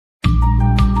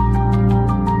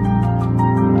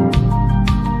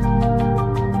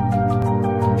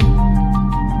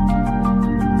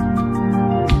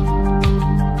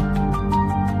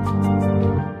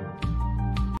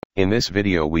In this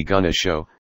video we gonna show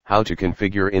how to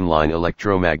configure inline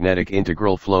electromagnetic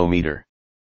integral flow meter.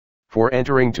 For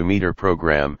entering to meter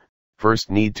program, first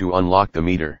need to unlock the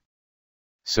meter.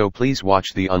 So please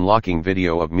watch the unlocking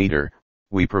video of meter,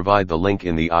 we provide the link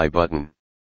in the I button.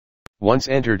 Once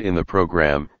entered in the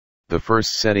program, the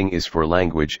first setting is for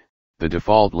language, the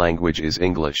default language is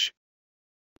English.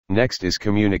 Next is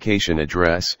communication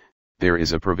address, there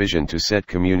is a provision to set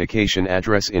communication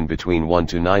address in between 1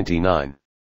 to 99.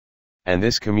 And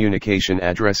this communication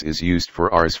address is used for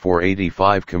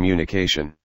RS-485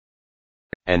 communication.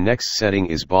 And next setting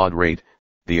is baud rate,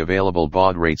 the available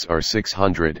baud rates are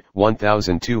 600,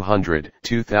 1200,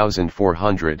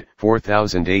 2400,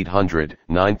 4800,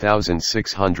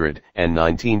 9600, and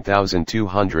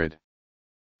 19200.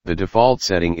 The default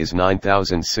setting is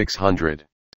 9600.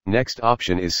 Next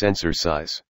option is sensor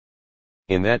size.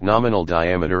 In that nominal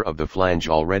diameter of the flange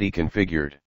already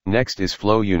configured. Next is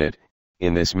flow unit,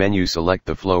 in this menu select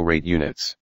the flow rate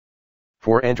units.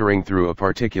 For entering through a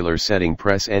particular setting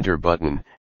press enter button,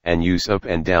 and use up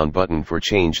and down button for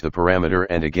change the parameter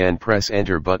and again press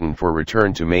enter button for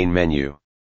return to main menu.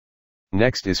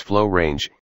 Next is flow range,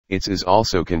 it is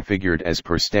also configured as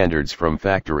per standards from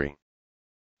factory.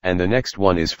 And the next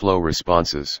one is flow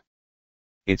responses.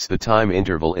 It's the time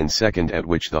interval in second at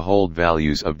which the hold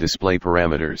values of display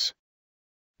parameters.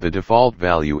 The default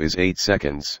value is 8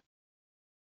 seconds.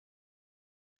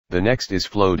 The next is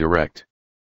flow direct.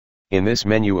 In this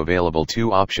menu available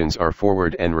two options are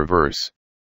forward and reverse.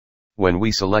 When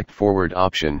we select forward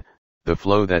option, the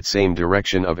flow that same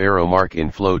direction of arrow mark in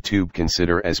flow tube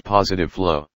consider as positive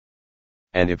flow.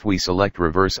 And if we select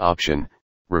reverse option,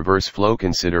 reverse flow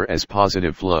consider as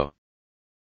positive flow.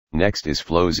 Next is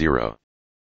flow zero.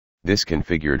 This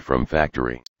configured from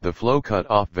factory. The flow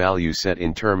cut-off value set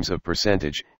in terms of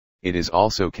percentage, it is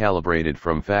also calibrated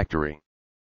from factory.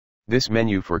 This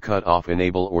menu for cut-off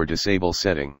enable or disable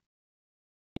setting.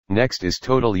 Next is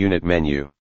total unit menu.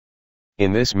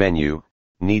 In this menu,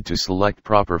 need to select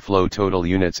proper flow total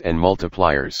units and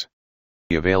multipliers.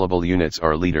 The available units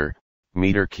are liter,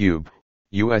 meter cube,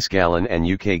 US gallon and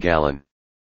UK gallon.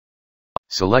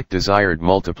 Select desired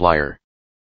multiplier.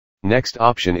 Next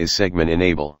option is segment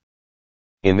enable.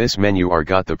 In this menu are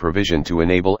got the provision to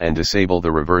enable and disable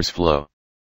the reverse flow.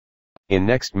 In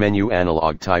next menu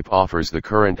analog type offers the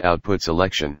current output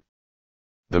selection.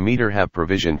 The meter have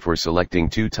provision for selecting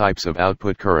two types of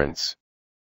output currents.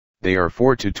 They are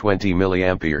 4 to 20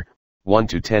 mA, 1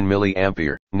 to 10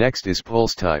 mA. Next is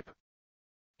pulse type.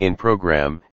 In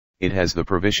program, it has the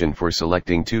provision for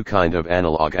selecting two kind of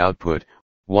analog output,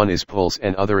 one is pulse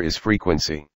and other is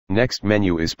frequency. Next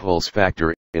menu is pulse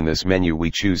factor, in this menu we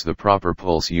choose the proper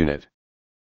pulse unit.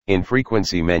 In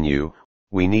frequency menu,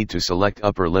 we need to select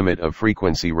upper limit of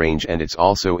frequency range and it's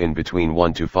also in between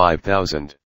 1 to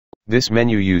 5000. This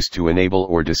menu used to enable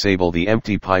or disable the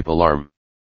empty pipe alarm.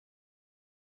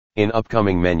 In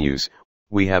upcoming menus,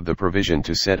 we have the provision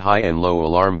to set high and low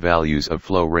alarm values of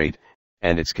flow rate,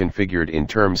 and it's configured in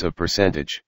terms of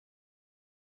percentage.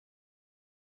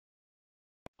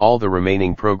 All the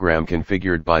remaining program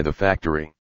configured by the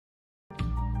factory.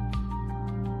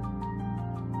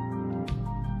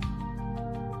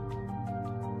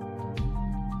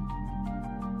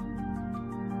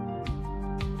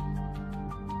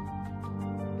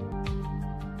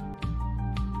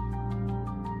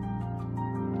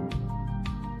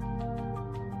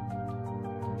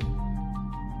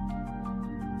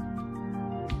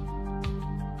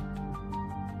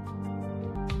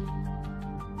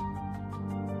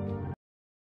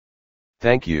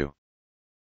 Thank you.